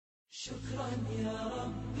شكرا يا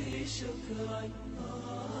ربي شكرا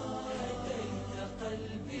هديت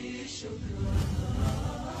قلبي شكرا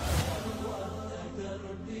نورت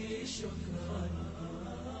دربي شكرا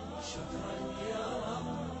شكرا يا رب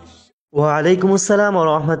وعليكم السلام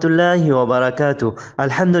ورحمة الله وبركاته.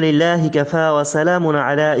 الحمد لله كفى وسلام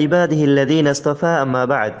على عباده الذين اصطفى، أما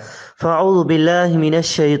بعد، فأعوذ بالله من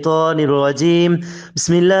الشيطان الرجيم.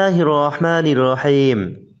 بسم الله الرحمن الرحيم.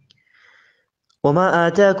 وما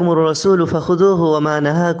آتاكم الرسول فخذوه وما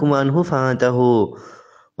نهاكم عنه فانتهوا.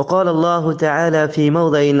 وقال الله تعالى في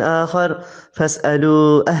موضع آخر: فاسألوا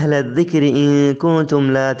أهل الذكر إن كنتم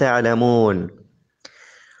لا تعلمون.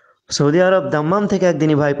 Saudi আরব দাম্মাম থেকে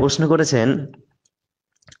একদিনই ভাই প্রশ্ন করেছেন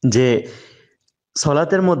যে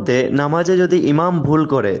সলাতের মধ্যে নামাজে যদি ইমাম ভুল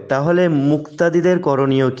করে তাহলে মুক্তাদিদের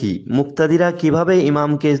করণীয় কি, মুক্তাদিরা কিভাবে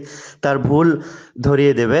ইমামকে তার ভুল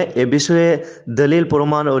ধরিয়ে দেবে, এ বিষয়ে দলিল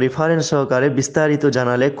প্রমাণ ও রেফারেন্স সহকারে বিস্তারিত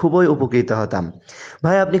জানালে খুবই উপকৃত হতাম।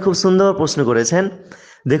 ভাই, আপনি খুব সুন্দর প্রশ্ন করেছেন।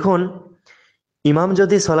 দেখুন, ইমাম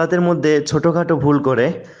যদি সলাতের মধ্যে ছোটোখাটো ভুল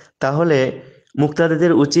করে তাহলে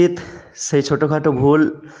মুক্তাদিদের উচিত সেই ছোটোখাটো ভুল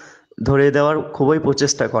ধরিয়ে দেওয়ার খুবই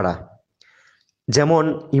প্রচেষ্টা করা। যেমন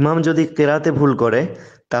ইমাম যদি কেরাতে ভুল করে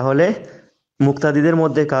তাহলে মুক্তাদিদের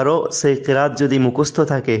মধ্যে কারো সেই কেরাত যদি মুখস্থ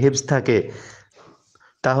থাকে, হিফজ থাকে,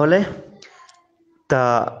 তাহলে তা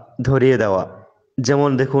ধরিয়ে দেওয়া। যেমন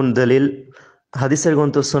দেখুন দলিল, হাদিসের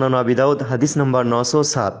গ্রন্থ সুনান আবি দাউদ হাদিস নম্বর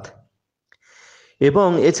 907। এবং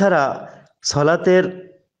এছাড়া সলাতের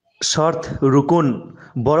শর্ত, রুকুন,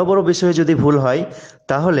 বড় বড় বিষয়ে যদি ভুল হয়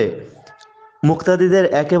তাহলে মুক্তাদিদের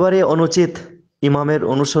একেবারে অনুচিত ইমামের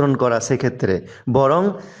অনুসরণ করা। সেক্ষেত্রে বরং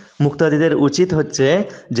মুক্তাদিদের উচিত হচ্ছে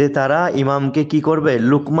যে তারা ইমামকে কি করবে,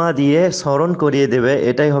 লুকমা দিয়ে স্মরণ করিয়ে দেবে,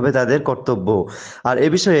 এটাই হবে তাদের কর্তব্য। আর এ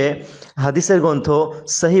বিষয়ে হাদিসের গ্রন্থ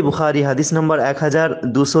সহিহ বুখারী হাদিস নম্বর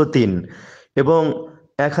 1203 এবং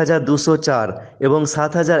 1204 এবং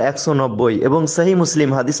 7190 এবং সহিহ মুসলিম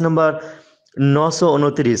হাদিস নম্বর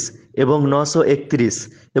 929 এবং 931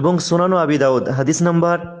 এবং সুনান আবি দাউদ হাদিস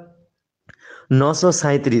নম্বর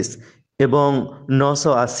 937 এবং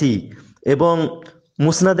 980 এবং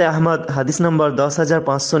মুসনাদে আহমদ হাদিস নম্বর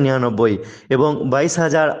 10,599 এবং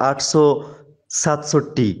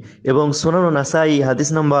 22,867 এবং সুনান নাসাই হাদিস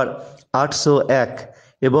নম্বর 801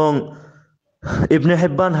 এবং ইবনে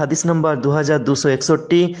হিব্বান হাদিস নম্বর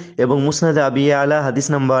 2261 এবং মুসনাদে আবি আলা হাদিস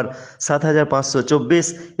নম্বর 7,524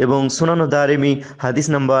 এবং সুনান দারিমি হাদিস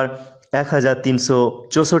নম্বর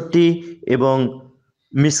 1,364 এবং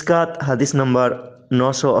মিসকাত হাদিস নম্বর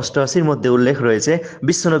 988 মধ্যে উল্লেখ রয়েছে।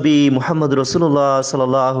 বিশ্বনবী মুহাম্মদ রাসূলুল্লাহ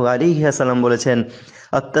সাল্লাল্লাহু আলাইহি ওয়াসাল্লাম বলেছেন,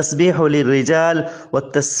 আত-তাসবিহু লির-রিজাল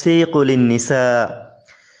ওয়াত-তাসফীকু লিন-নিসা।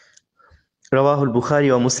 রাওয়াহুল বুখারী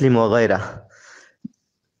ওয়া মুসলিম ওয়া গায়রা।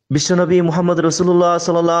 বিশ্বনবী মুহাম্মদ রাসূলুল্লাহ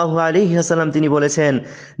সাল্লাল্লাহু আলাইহি ওয়াসাল্লাম তিনি বলেছেন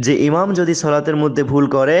যে ইমাম যদি সালাতের মধ্যে ভুল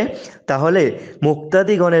করে তাহলে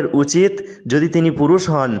মুক্তাদিগণের উচিত, যদি তিনি পুরুষ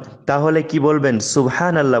হন তাহলে কি বলবেন,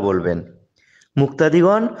 সুবহানাল্লাহ বলবেন।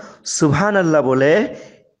 মুক্তাদিগণ সুবহানাল্লাহ বলে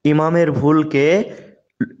ইমামের ভুলকে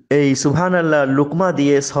এই সুবহানাল্লাহ লুকমা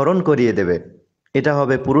দিয়ে স্মরণ করিয়ে দেবে, এটা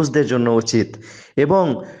হবে পুরুষদের জন্য উচিত। এবং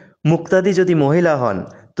মুক্তাদি যদি মহিলা হন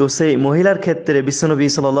তো সেই মহিলার ক্ষেত্রে বিশ্বনবী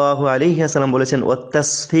সাল্লাল্লাহু আলাইহি ওয়াসাল্লাম বলেছেন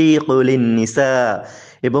ওয়াত-তাসফীকু লিন-নিসা।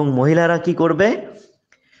 এবং মহিলারা কি করবে,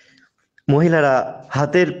 মহিলারা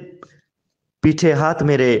হাতের পিঠে হাত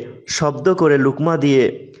মেরে শব্দ করে লুকমা দিয়ে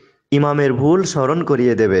ইমামের ভুল স্মরণ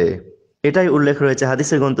করিয়ে দেবে, এটাই উল্লেখ রয়েছে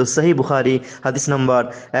হাদিসের গ্রন্থ সহিহ বুখারী হাদিস নম্বর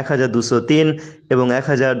 1203 এবং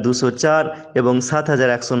 1204 এবং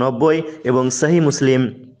 7190 এবং সহিহ মুসলিম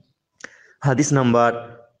হাদিস নম্বর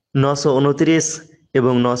 929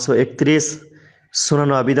 এবং 931,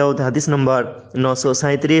 সুনান আবি দাউদ হাদিস নম্বর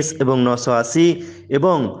 937 এবং 980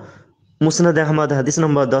 এবং মুসনাদ আহমদ হাদিস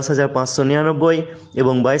নম্বর 10,599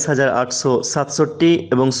 এবং 22,867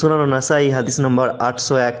 এবং সুনান নাসাই হাদিস নম্বর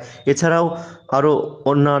 801। এছাড়াও আরও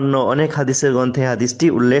অন্যান্য অনেক হাদিসের গ্রন্থে হাদিসটি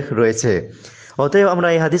উল্লেখ রয়েছে। অতএব আমরা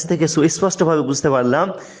এই হাদিস থেকে সুস্পষ্টভাবে বুঝতে পারলাম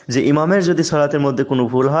যে ইমামের যদি সলাতের মধ্যে কোনো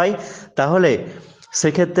ভুল হয় তাহলে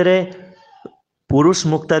সেক্ষেত্রে পুরুষ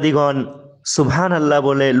মুক্তাদিগণ সুবহানাল্লাহ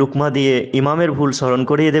বলে লুকমা দিয়ে ইমামের ভুল স্মরণ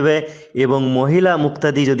করিয়ে দেবে। এবং মহিলা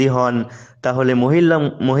মুক্তাদি যদি হন তাহলে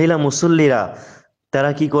মহিলা মুসল্লিরা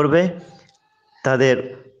তারা কি করবে, তাদের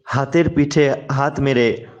হাতের পিঠে হাত মেরে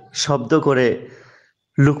শব্দ করে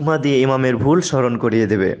লুকমা দিয়ে ইমামের ভুল স্মরণ করিয়ে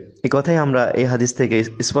দেবে। এই কথাই আমরা এই হাদিস থেকে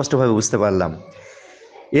স্পষ্টভাবে বুঝতে পারলাম।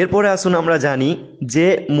 এরপরে আসুন আমরা জানি যে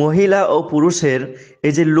মহিলা ও পুরুষের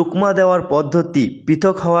এই যে লুকমা দেওয়ার পদ্ধতি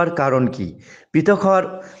পৃথক হওয়ার কারণ কি। পৃথক হওয়ার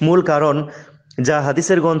মূল কারণ, যা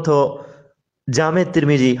হাদিসের গ্রন্থ জামে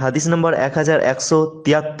তিরমিজি হাদিস নম্বর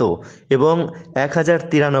 1173 এবং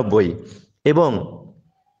 1093 এবং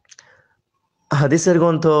হাদিসের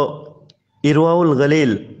গ্রন্থ ইরওয়াউল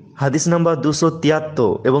গলিল হাদিস নাম্বার 273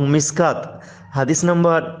 এবং মিসকাত হাদিস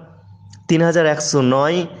নাম্বার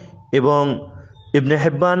 3109 এবং ইবনে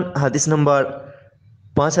হিব্বান হাদিস নাম্বার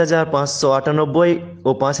 5598 ও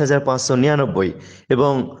 5599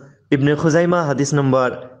 এবং ইবনে খুজাইমা হাদিস নম্বর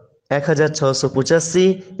 1685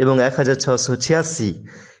 এবং 1686।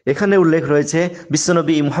 এখানে উল্লেখ রয়েছে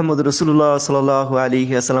বিশ্বনবী মুহাম্মদ রাসূলুল্লাহ সাল্লাল্লাহু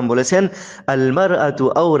আলাইহি ওয়াসাল্লাম বলেছেন, আল মারআতু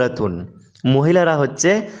আওরাতুন, মহিলারা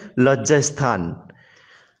হচ্ছে লজ্জাস্থান।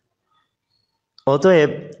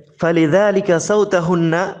 অতএব ফালিযালিকা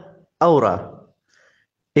সাউতাহুন্না আওরা,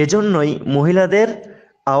 এজন্যই মহিলাদের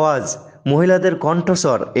আওয়াজ, মহিলাদের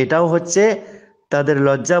কণ্ঠস্বর এটাও হচ্ছে তাদের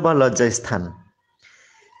লজ্জা বা লজ্জাস্থান।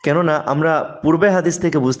 কেননা আমরা পূর্বে হাদিস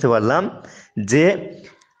থেকে বুঝতে পারলাম যে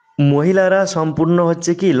মহিলারা সম্পূর্ণ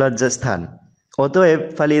হচ্ছে কি লজ্জাস্থান। অতএব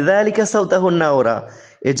ফালিযালিকা সাউতাহুন্না আওরা,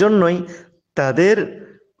 এজন্যই তাদের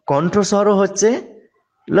কণ্ঠস্বরও হচ্ছে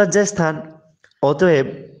লজ্জাস্থান। অতএব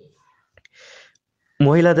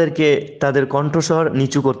মহিলাদেরকে তাদের কণ্ঠস্বর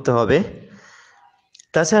নিচু করতে হবে।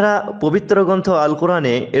 তাছাড়া পবিত্র গ্রন্থ আল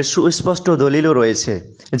কোরআনে এর সুস্পষ্ট দলিলও রয়েছে।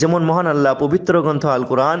 যেমন মহান আল্লাহ পবিত্র গ্রন্থ আল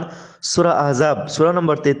কোরআন সূরা আহজাব সূরা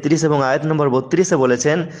নম্বর 33 এবং আয়াত নম্বর 32-এ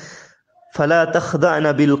বলেছেন, ফালা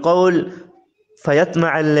তাখদা'না বিল কওল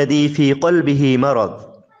ফায়াতমা'আল্লাযী ফী কলবিহি মারাদ।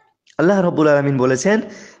 আল্লাহ রাব্বুল আলামিন বলেছেন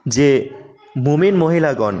যে মুমিন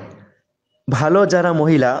মহিলাগণ, ভালো যারা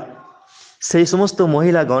মহিলা সেই সমস্ত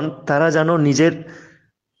মহিলাগণ তারা যেন নিজের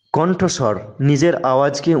কণ্ঠস্বর, নিজের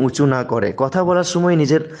আওয়াজকে উঁচু না করে, কথা বলার সময়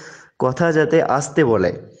নিজের কথা যাতে আস্তে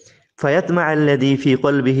বলে। ফায়াতমা'আল্লাযী ফী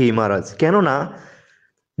কলবিহি মারাদ, কেননা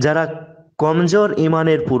যারা কমজোর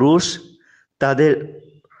ইমানের পুরুষ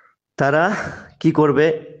তারা কি করবে,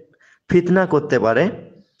 ফিতনা করতে পারে।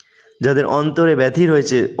 যাদের অন্তরে ব্যাধি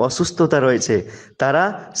রয়েছে, অসুস্থতা রয়েছে, তারা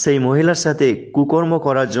সেই মহিলার সাথে কুকর্ম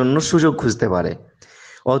করার জন্য সুযোগ খুঁজতে পারে।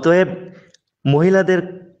 অতএব মহিলাদের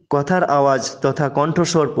কথার আওয়াজ তথা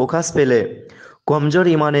কণ্ঠস্বর প্রকাশ পেলে কমজোর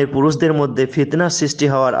ইমানের পুরুষদের মধ্যে ফিতনার সৃষ্টি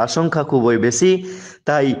হওয়ার আশঙ্কা খুবই বেশি।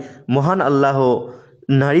 তাই মহান আল্লাহ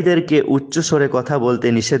নারীদেরকে উচ্চস্বরে কথা বলতে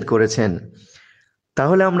নিষেধ করেছেন।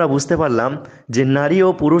 তাহলে আমরা বুঝতে পারলাম যে নারী ও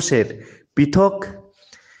পুরুষের পৃথক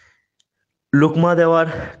লুকমা দেওয়ার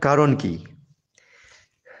কারণ কি।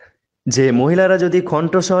 যে মহিলারা যদি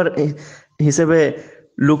কণ্ঠস্বর হিসেবে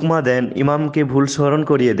লুকমা দেন, ইমামকে ভুল স্মরণ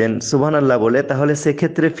করিয়ে দেন সুবহানাল্লাহ বলে, তাহলে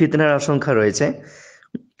সেক্ষেত্রে ফিতনার আশঙ্কা রয়েছে।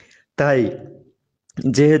 তাই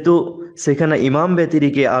যেহেতু সেখানে ইমাম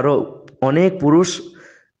ব্যতিরিকে আরও অনেক পুরুষ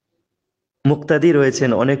মুক্তাদি রয়েছেন,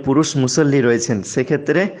 অনেক পুরুষ মুসল্লি রয়েছেন,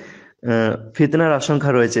 সেক্ষেত্রে ফিতনার আশঙ্কা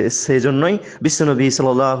রয়েছে। সেই জন্যই বিশ্বনবী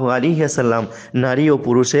সাল্লাল্লাহু আলাইহি ওয়াসাল্লাম নারী ও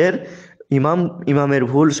পুরুষের ইমামের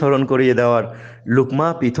ভুল স্মরণ করিয়ে দেওয়ার লুকমা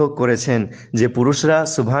পৃথক করেছেন, যে পুরুষরা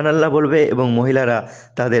সুবহানাল্লাহ বলবে এবং মহিলারা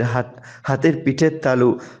তাদের হাতের পিঠের তালু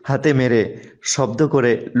হাতে মেরে শব্দ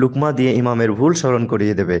করে লুকমা দিয়ে ইমামের ভুল স্মরণ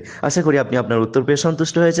করিয়ে দেবে। আশা করি আপনি আপনার উত্তর পেয়ে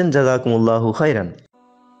সন্তুষ্ট হয়েছেন। জাযাকুমুল্লাহু খাইরান।